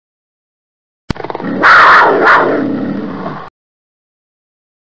What's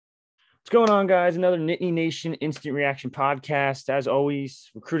going on, guys? Another Nittany Nation Instant Reaction podcast. As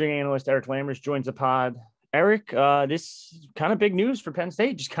always, recruiting analyst Eric Lammers joins the pod. Eric, this is kind of big news for Penn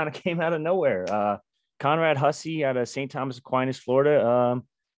State. Just kind of came out of nowhere. Conrad Hussey out of St. Thomas Aquinas, Florida,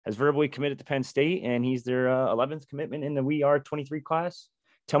 has verbally committed to Penn State, and he's their 11th commitment in the We Are 23 class.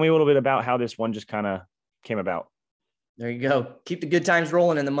 Tell me a little bit about how this one just kind of came about. There you go. Keep the good times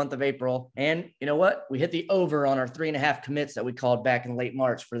rolling in the month of April. And you know what? We hit the over on our 3.5 commits that we called back in late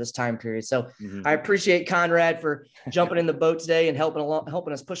March for this time period. So I appreciate Conrad for jumping in the boat today and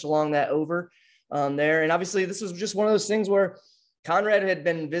helping us push along that over there. And obviously this was just one of those things where Conrad had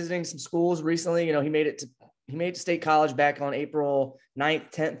been visiting some schools recently. You know, he made it to State College back on April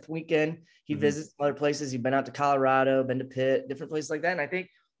 9th, 10th weekend. He visits other places. He'd been out to Colorado, been to Pitt, different places like that. And I think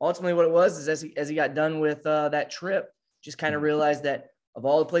ultimately what it was is as he got done with that trip, just kind of realized that of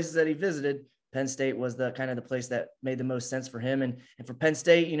all the places that he visited, Penn State was the kind of the place that made the most sense for him. And for Penn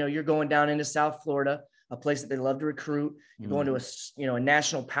State, you know, you're going down into South Florida, a place that they love to recruit. You're going to a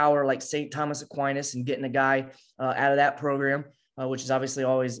national power like St. Thomas Aquinas and getting a guy out of that program, which is obviously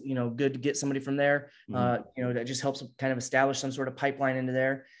always, good to get somebody from there. That just helps kind of establish some sort of pipeline into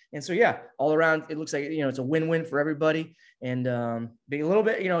there. And so, yeah, all around, it looks like, it's a win-win for everybody. And being a little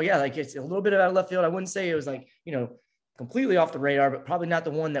bit, like it's a little bit out of left field. I wouldn't say it was like, completely off the radar, but probably not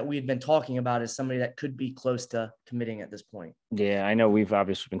the one that we had been talking about as somebody that could be close to committing at this point. Yeah, I know we've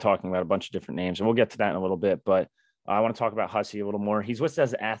obviously been talking about a bunch of different names, and we'll get to that in a little bit, but I want to talk about Hussey a little more. He's listed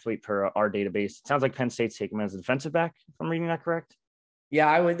as an athlete per our database. It sounds like Penn State's taking him as a defensive back, if I'm reading that correct. Yeah,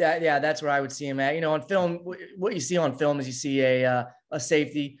 I would. That's where I would see him at. On film, what you see on film is you see a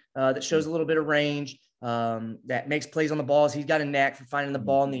safety that shows a little bit of range, that makes plays on the balls. He's got a knack for finding the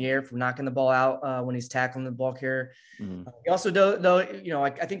ball in the air, for knocking the ball out when he's tackling the ball carrier. He also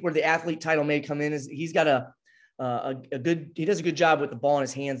I think where the athlete title may come in is he's got he does a good job with the ball in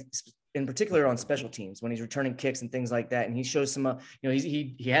his hands, in particular on special teams when he's returning kicks and things like that. And he shows some,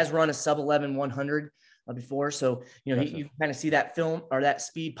 he has run a sub 11 100 before. So, you kind of see that film or that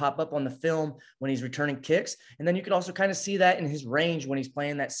speed pop up on the film when he's returning kicks. And then you can also kind of see that in his range when he's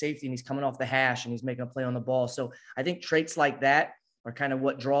playing that safety and he's coming off the hash and he's making a play on the ball. So I think traits like that are kind of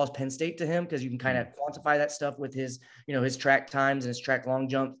what draws Penn State to him, because you can kind of quantify that stuff with his, his track times and his track long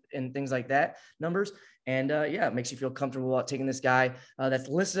jump and things like that, numbers. And it makes you feel comfortable about taking this guy that's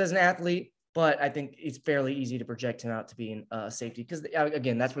listed as an athlete. But I think it's fairly easy to project him out to be in safety because,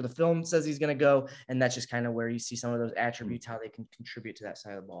 again, that's where the film says he's going to go. And that's just kind of where you see some of those attributes, how they can contribute to that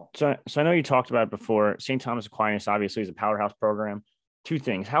side of the ball. So I know you talked about it before. St. Thomas Aquinas obviously is a powerhouse program. Two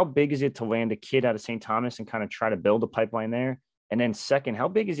things. How big is it to land a kid out of St. Thomas and kind of try to build a pipeline there? And then second, how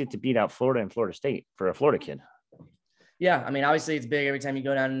big is it to beat out Florida and Florida State for a Florida kid? Yeah, I mean, obviously it's big every time you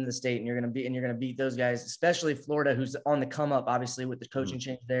go down into the state and you're going to beat those guys, especially Florida, who's on the come up, obviously, with the coaching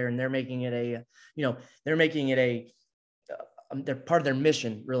change there. And they're making it they're part of their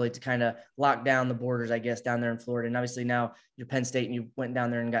mission really to kind of lock down the borders, I guess, down there in Florida. And obviously now you're Penn State and you went down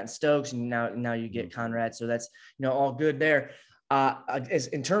there and gotten Stokes, and now you get Conrad. So that's, all good there.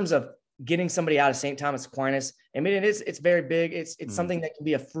 In terms of getting somebody out of St. Thomas Aquinas, I mean, it's very big. It's something that can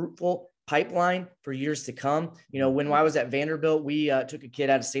be a fruitful pipeline for years to come. When I was at Vanderbilt, we took a kid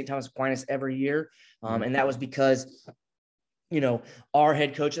out of St. Thomas Aquinas every year. And that was because, our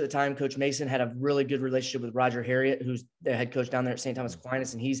head coach at the time, Coach Mason, had a really good relationship with Roger Harriet, who's the head coach down there at St. Thomas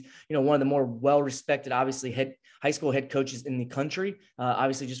Aquinas. And he's, one of the more well-respected, obviously, high school head coaches in the country,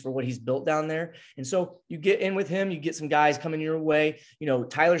 obviously just for what he's built down there. And so you get in with him, you get some guys coming your way,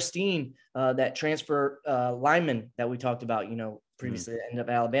 Tyler Steen, that transfer lineman that we talked about, previously ended up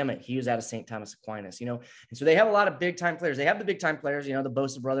at Alabama. He was out of St. Thomas Aquinas, and so they have a lot of big time players. They have the big time players, the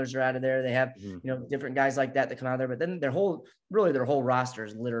Bosa brothers are out of there. They have, different guys like that come out of there, but then their whole roster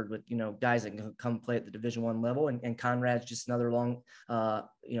is littered with, guys that can come play at the Division I level. And Conrad's just another long,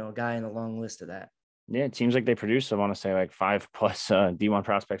 guy in the long list of that. Yeah. It seems like they produce, I want to say like 5+ D1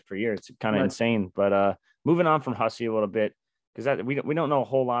 prospects per year. It's kind of insane, but moving on from Hussey a little bit, because we don't know a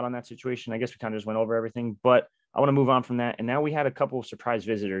whole lot on that situation. I guess we kind of just went over everything, but I want to move on from that. And now we had a couple of surprise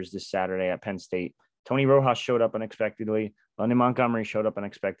visitors this Saturday at Penn State. Tony Rojas showed up unexpectedly. London Montgomery showed up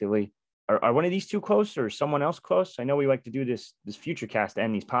unexpectedly. Are one of these two close or someone else close? I know we like to do this future cast to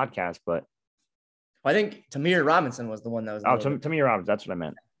end these podcasts, but I think Tamir Robinson was the one that was. Tamir Robinson. That's what I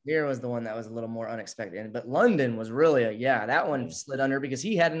meant. Here was the one that was a little more unexpected, but London was really that one slid under because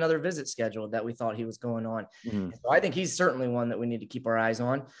he had another visit scheduled that we thought he was going on. So I think he's certainly one that we need to keep our eyes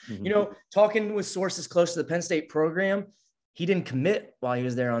on. Talking with sources close to the Penn State program, he didn't commit while he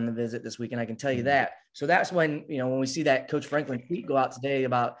was there on the visit this week. And I can tell you that. So that's when, when we see that Coach Franklin tweet go out today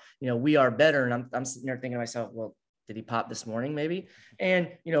about, we are better. And I'm sitting there thinking to myself, well, did he pop this morning maybe? And,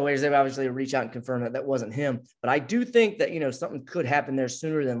 whereas they obviously reach out and confirm that wasn't him. But I do think that, something could happen there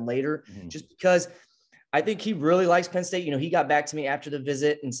sooner than later, just because I think he really likes Penn State. He got back to me after the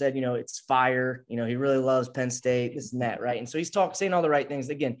visit and said, it's fire. He really loves Penn State, this and that. Right. And so he's saying all the right things.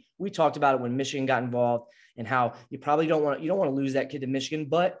 Again, we talked about it when Michigan got involved and how you probably don't want to lose that kid to Michigan,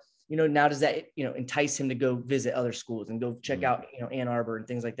 but now does that, entice him to go visit other schools and go check out, Ann Arbor and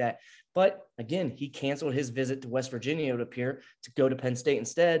things like that. But again, he canceled his visit to West Virginia, it would appear, to go to Penn State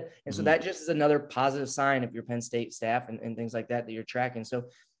instead. And so that just is another positive sign of your Penn State staff and things like that you're tracking. So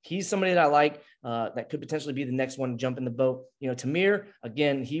he's somebody that I like that could potentially be the next one to jump in the boat. Tamir,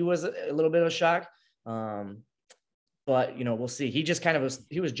 again, he was a little bit of a shock. But, we'll see. He just kind of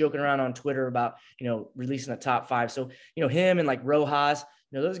he was joking around on Twitter about, releasing a top 5. So, him and like Rojas,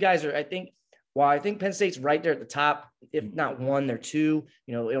 those guys are, I think Penn State's right there at the top, if not 1, they're 2,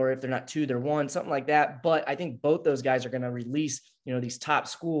 or if they're not 2, they're 1, something like that. But I think both those guys are going to release, these top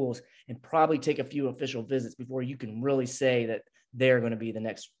schools and probably take a few official visits before you can really say that they're going to be the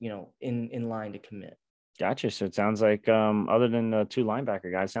next, in line to commit. Gotcha. So it sounds like other than the 2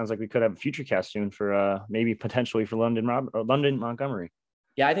 linebacker guys, sounds like we could have a future cast soon for maybe potentially for London Montgomery.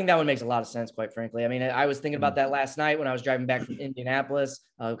 Yeah, I think that one makes a lot of sense, quite frankly. I mean, I was thinking about that last night when I was driving back from Indianapolis,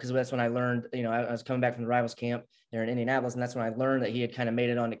 because that's when I learned, I was coming back from the Rivals camp there in Indianapolis, and that's when I learned that he had kind of made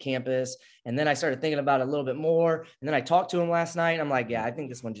it onto campus. And then I started thinking about it a little bit more, and then I talked to him last night, and I'm like, yeah, I think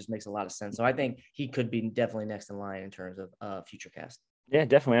this one just makes a lot of sense. So I think he could be definitely next in line in terms of future cast. Yeah,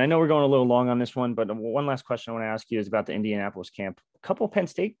 definitely. I know we're going a little long on this one, but one last question I want to ask you is about the Indianapolis camp. A couple of Penn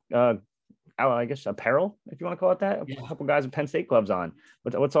State I guess apparel, if you want to call it that. A couple guys with Penn State gloves on.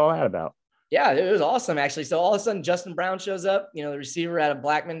 What's all that about? Yeah, it was awesome, actually. So all of a sudden, Justin Brown shows up, the receiver out of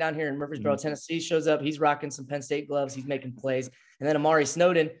Blackman down here in Murfreesboro, Tennessee, shows up. He's rocking some Penn State gloves. He's making plays. And then Amari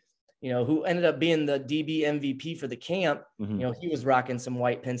Snowden, who ended up being the DB MVP for the camp, he was rocking some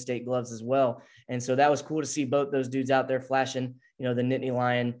white Penn State gloves as well. And so that was cool to see both those dudes out there flashing, the Nittany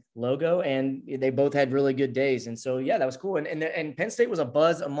Lion logo, and they both had really good days. And so, yeah, that was cool. And Penn State was a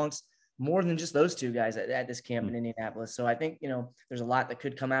buzz amongst more than just those 2 guys at this camp in Indianapolis. So I think, there's a lot that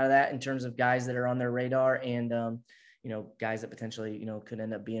could come out of that in terms of guys that are on their radar and, guys that potentially, could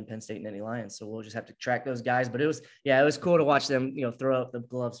end up being Penn State Nittany Lions. So we'll just have to track those guys. But it was cool to watch them, throw out the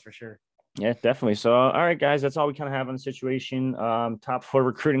gloves for sure. Yeah, definitely. So, all right, guys, that's all we kind of have on the situation. Top 4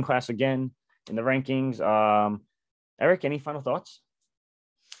 recruiting class again in the rankings. Eric, any final thoughts?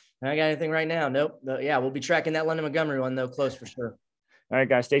 I don't got anything right now. Nope. We'll be tracking that London Montgomery one though, close for sure. All right,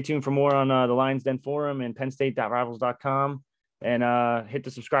 guys, stay tuned for more on the Lions Den forum and pennstate.rivals.com, and hit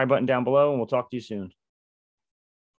the subscribe button down below, and we'll talk to you soon.